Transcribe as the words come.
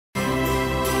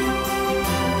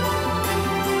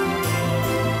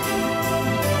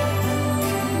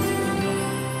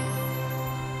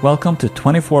Welcome to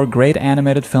 24 Great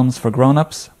Animated Films for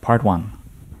Grownups, Part 1.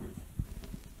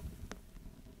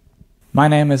 My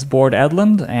name is Bård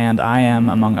Edlund, and I am,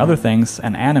 among other things,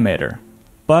 an animator.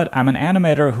 But I'm an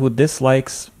animator who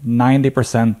dislikes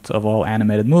 90% of all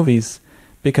animated movies,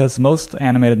 because most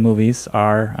animated movies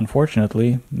are,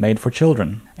 unfortunately, made for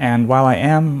children. And while I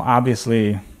am,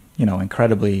 obviously,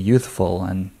 incredibly youthful,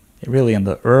 and really in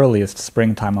the earliest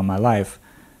springtime of my life,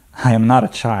 I am not a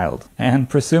child, and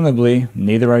presumably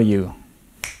neither are you.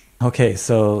 Okay,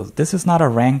 so this is not a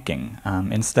ranking.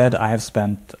 Instead, I have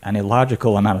spent an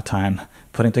illogical amount of time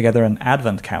putting together an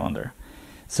advent calendar.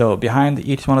 So behind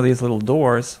each one of these little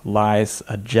doors lies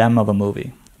a gem of a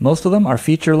movie. Most of them are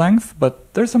feature length,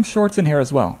 but there's some shorts in here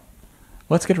as well.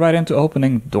 Let's get right into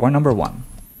opening door number 1.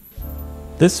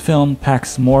 This film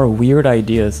packs more weird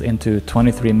ideas into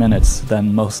 23 minutes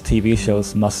than most TV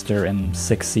shows muster in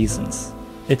 6 seasons.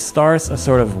 It stars a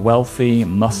sort of wealthy,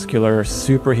 muscular,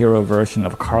 superhero version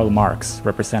of Karl Marx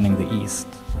representing the East,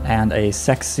 and a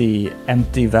sexy,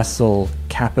 empty vessel,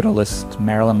 capitalist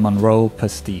Marilyn Monroe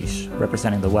pastiche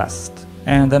representing the West.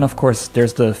 And then of course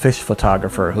there's the fish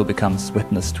photographer who becomes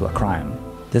witness to a crime.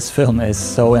 This film is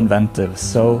so inventive,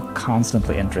 so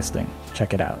constantly interesting.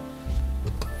 Check it out.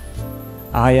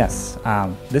 Ah yes,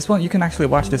 this one you can actually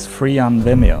watch this free on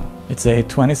Vimeo. It's a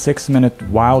 26-minute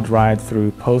wild ride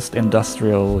through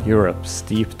post-industrial Europe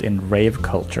steeped in rave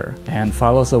culture, and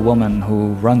follows a woman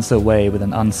who runs away with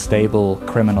an unstable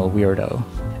criminal weirdo.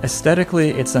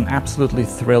 Aesthetically, it's an absolutely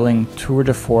thrilling tour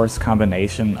de force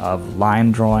combination of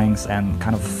line drawings and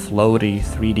kind of floaty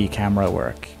 3D camera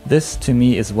work. This, to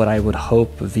me, is what I would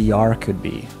hope VR could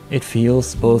be. It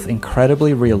feels both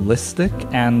incredibly realistic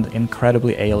and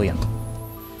incredibly alien.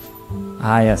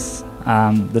 Ah yes,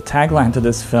 the tagline to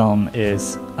this film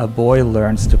is "A boy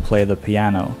learns to play the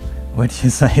piano," which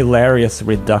is a hilarious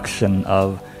reduction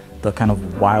of the kind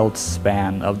of wild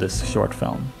span of this short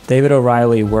film. David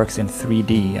O'Reilly works in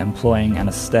 3D, employing an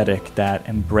aesthetic that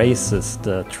embraces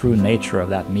the true nature of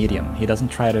that medium. He doesn't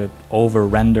try to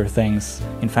over-render things.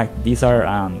 In fact, these are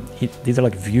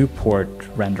like viewport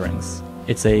renderings.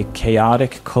 It's a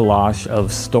chaotic collage of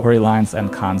storylines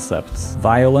and concepts.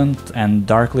 Violent and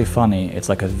darkly funny. It's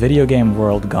like a video game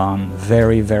world gone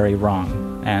very, very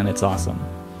wrong. And it's awesome.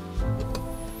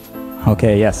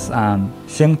 Okay, yes,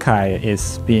 Shinkai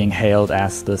is being hailed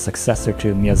as the successor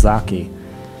to Miyazaki.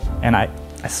 And I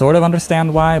sort of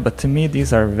understand why, but to me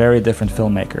these are very different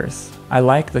filmmakers. I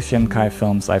like the Shinkai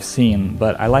films I've seen,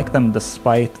 but I like them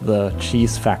despite the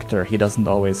cheese factor he doesn't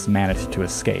always manage to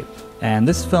escape. And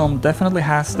this film definitely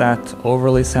has that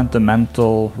overly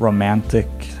sentimental, romantic,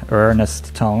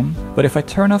 earnest tone. But if I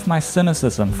turn off my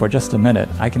cynicism for just a minute,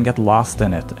 I can get lost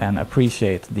in it and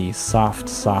appreciate the soft,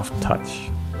 soft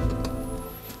touch.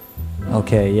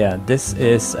 Okay, yeah, this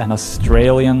is an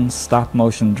Australian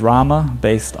stop-motion drama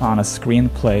based on a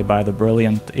screenplay by the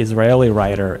brilliant Israeli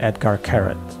writer Edgar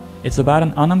Keret. It's about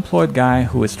an unemployed guy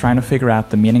who is trying to figure out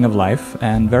the meaning of life,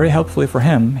 and very helpfully for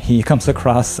him, he comes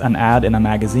across an ad in a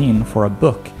magazine for a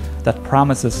book that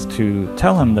promises to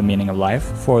tell him the meaning of life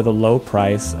for the low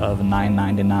price of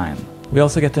 $9.99. We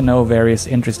also get to know various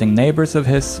interesting neighbors of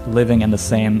his living in the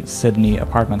same Sydney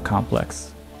apartment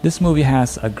complex. This movie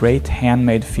has a great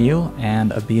handmade feel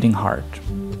and a beating heart.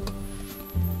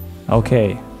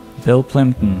 Okay. Bill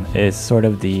Plympton is sort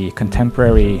of the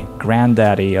contemporary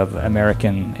granddaddy of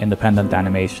American independent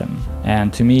animation,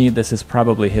 and to me this is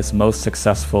probably his most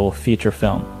successful feature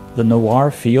film. The noir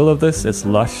feel of this is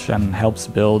lush and helps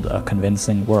build a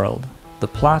convincing world. The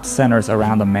plot centers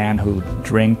around a man who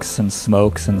drinks and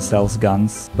smokes and sells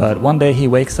guns, but one day he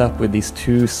wakes up with these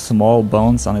 2 small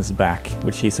bones on his back,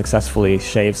 which he successfully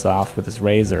shaves off with his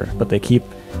razor, but they keep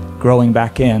growing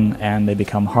back in and they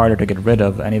become harder to get rid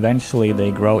of, and eventually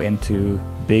they grow into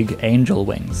big angel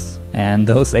wings. And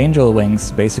those angel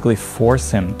wings basically force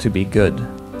him to be good.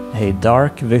 A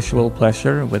dark visual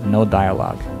pleasure with no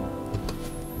dialogue.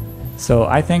 So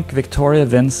I think Victoria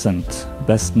Vincent,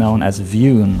 best known as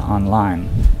Vewn online,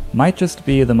 might just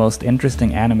be the most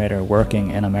interesting animator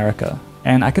working in America.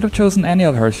 And I could have chosen any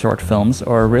of her short films,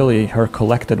 or really her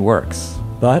collected works.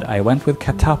 But I went with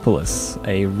Catopolis,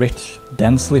 a rich,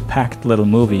 densely packed little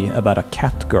movie about a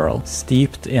cat girl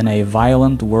steeped in a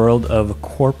violent world of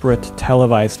corporate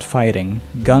televised fighting,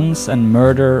 guns and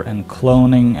murder and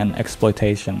cloning and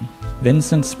exploitation.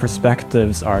 Vincent's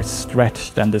perspectives are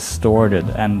stretched and distorted,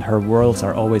 and her worlds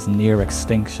are always near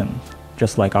extinction,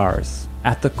 just like ours.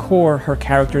 At the core, her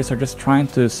characters are just trying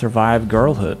to survive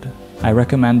girlhood. I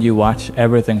recommend you watch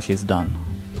everything she's done.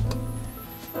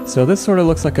 So this sort of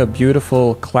looks like a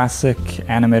beautiful, classic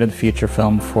animated feature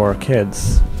film for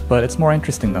kids, but it's more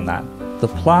interesting than that. The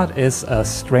plot is a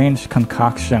strange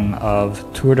concoction of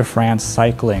Tour de France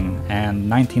cycling and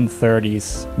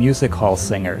 1930s music hall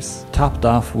singers, topped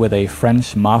off with a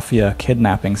French mafia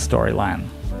kidnapping storyline.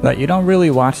 But you don't really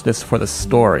watch this for the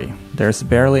story. There's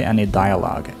barely any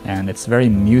dialogue, and it's very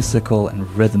musical and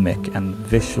rhythmic and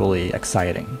visually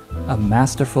exciting. A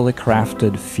masterfully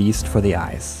crafted feast for the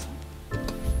eyes.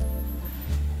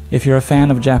 If you're a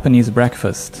fan of Japanese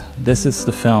breakfast, this is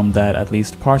the film that at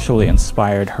least partially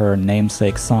inspired her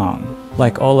namesake song.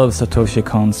 Like all of Satoshi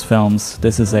Kon's films,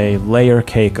 this is a layer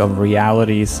cake of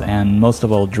realities and most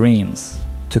of all dreams.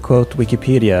 To quote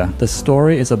Wikipedia, the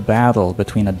story is a battle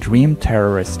between a dream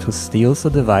terrorist who steals a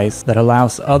device that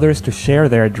allows others to share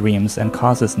their dreams and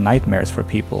causes nightmares for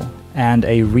people, and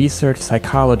a research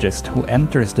psychologist who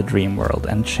enters the dream world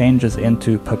and changes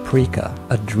into Paprika,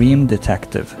 a dream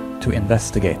detective, to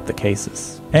investigate the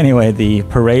cases. Anyway, the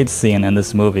parade scene in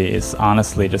this movie is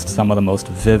honestly just some of the most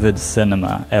vivid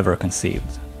cinema ever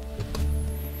conceived.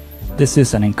 This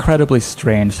is an incredibly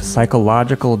strange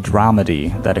psychological dramedy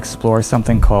that explores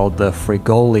something called the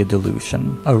Frigoli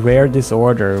delusion, a rare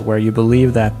disorder where you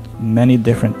believe that many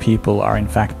different people are in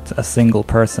fact a single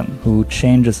person who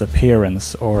changes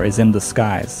appearance or is in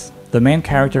disguise. The main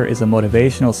character is a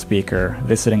motivational speaker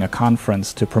visiting a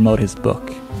conference to promote his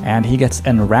book, and he gets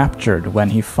enraptured when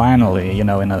he finally, in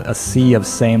a sea of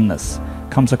sameness,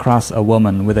 comes across a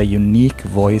woman with a unique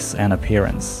voice and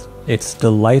appearance. It's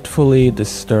delightfully,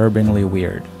 disturbingly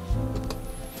weird.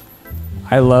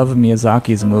 I love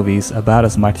Miyazaki's movies about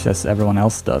as much as everyone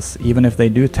else does, even if they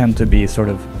do tend to be sort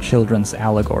of children's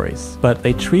allegories. But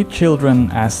they treat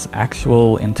children as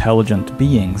actual intelligent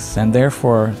beings, and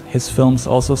therefore his films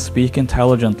also speak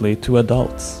intelligently to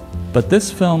adults. But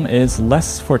this film is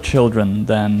less for children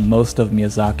than most of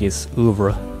Miyazaki's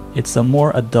oeuvre. It's a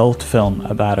more adult film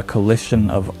about a collision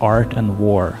of art and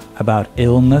war, about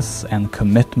illness and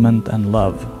commitment and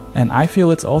love. And I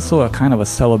feel it's also a kind of a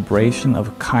celebration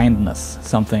of kindness,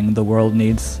 something the world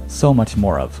needs so much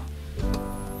more of.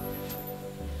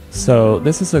 So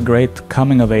this is a great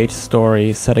coming-of-age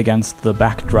story set against the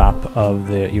backdrop of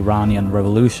the Iranian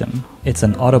Revolution. It's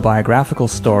an autobiographical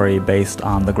story based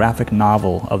on the graphic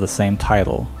novel of the same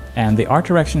title, and the art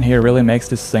direction here really makes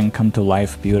this thing come to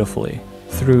life beautifully.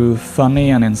 Through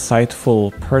funny and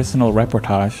insightful personal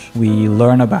reportage, we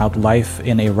learn about life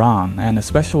in Iran, and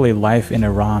especially life in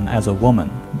Iran as a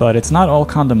woman. But it's not all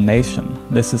condemnation.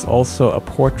 This is also a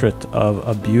portrait of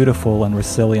a beautiful and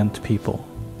resilient people.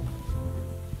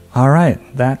 Alright,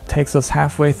 that takes us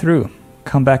halfway through.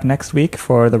 Come back next week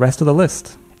for the rest of the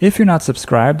list. If you're not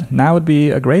subscribed, now would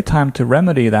be a great time to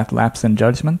remedy that lapse in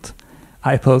judgment.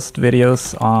 I post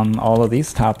videos on all of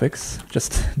these topics,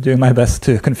 just doing my best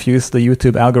to confuse the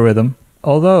YouTube algorithm.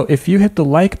 Although, if you hit the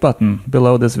like button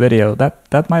below this video,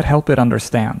 that might help it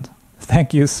understand.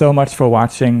 Thank you so much for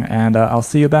watching, and I'll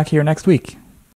see you back here next week.